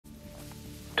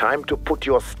Time to put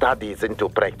your studies into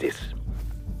practice.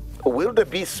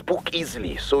 Wildebeest spook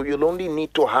easily, so you'll only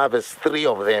need to harvest 3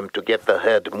 of them to get the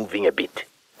herd moving a bit.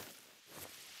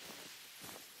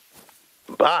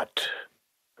 But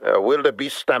a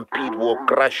wildebeest stampede will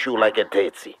crush you like a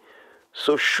daisy.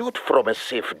 So shoot from a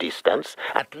safe distance,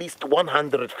 at least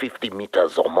 150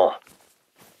 meters or more.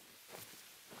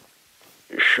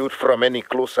 Shoot from any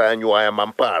closer and you are a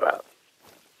mampara.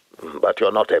 But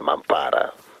you're not a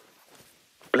mampara.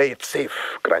 Play it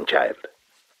safe, grandchild.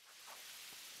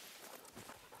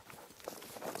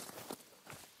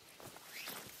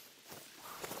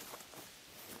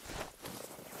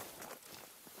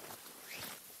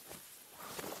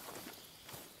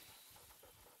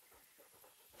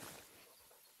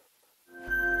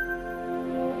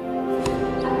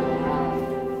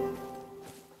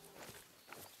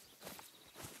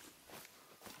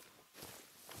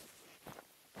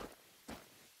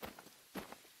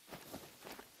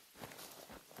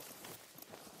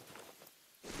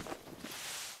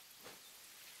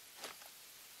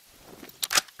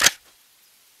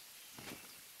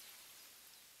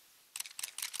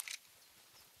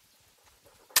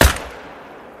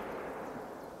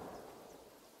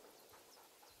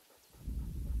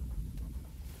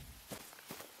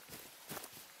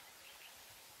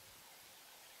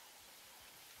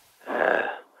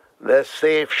 The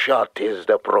safe shot is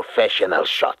the professional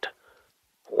shot.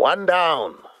 1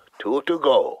 down, 2 to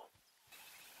go.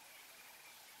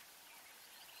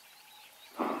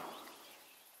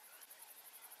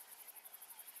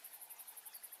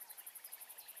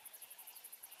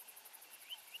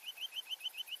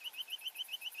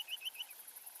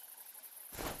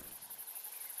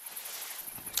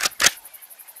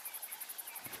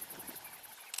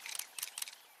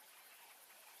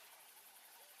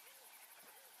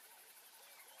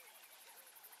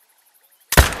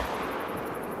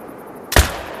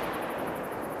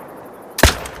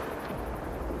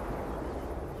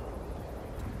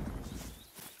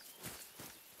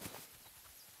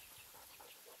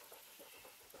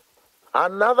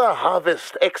 Another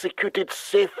harvest executed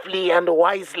safely and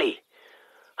wisely.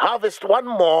 Harvest 1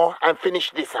 more and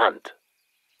finish this hunt.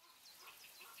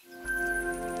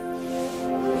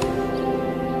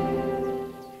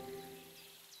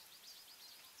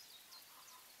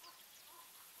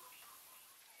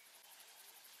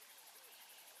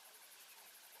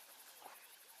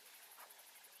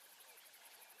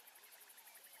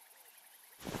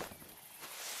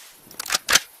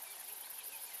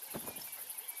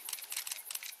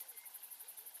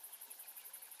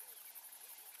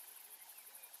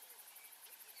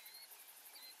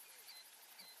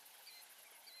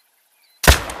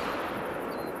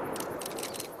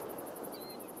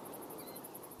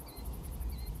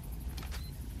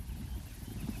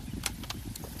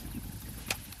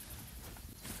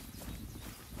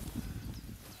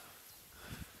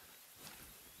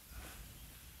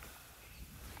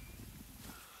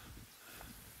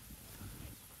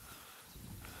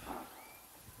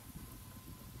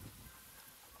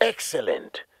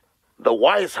 Excellent. The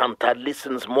wise hunter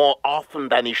listens more often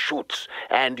than he shoots,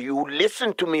 and you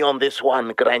listen to me on this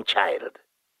one, grandchild.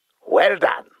 Well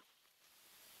done.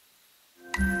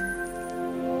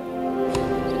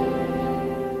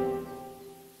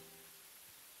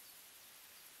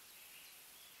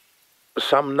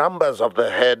 Some numbers of the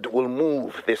herd will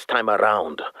move this time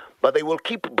around, but they will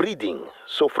keep breeding.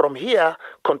 So from here,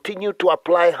 continue to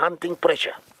apply hunting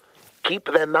pressure.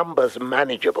 Keep their numbers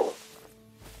manageable.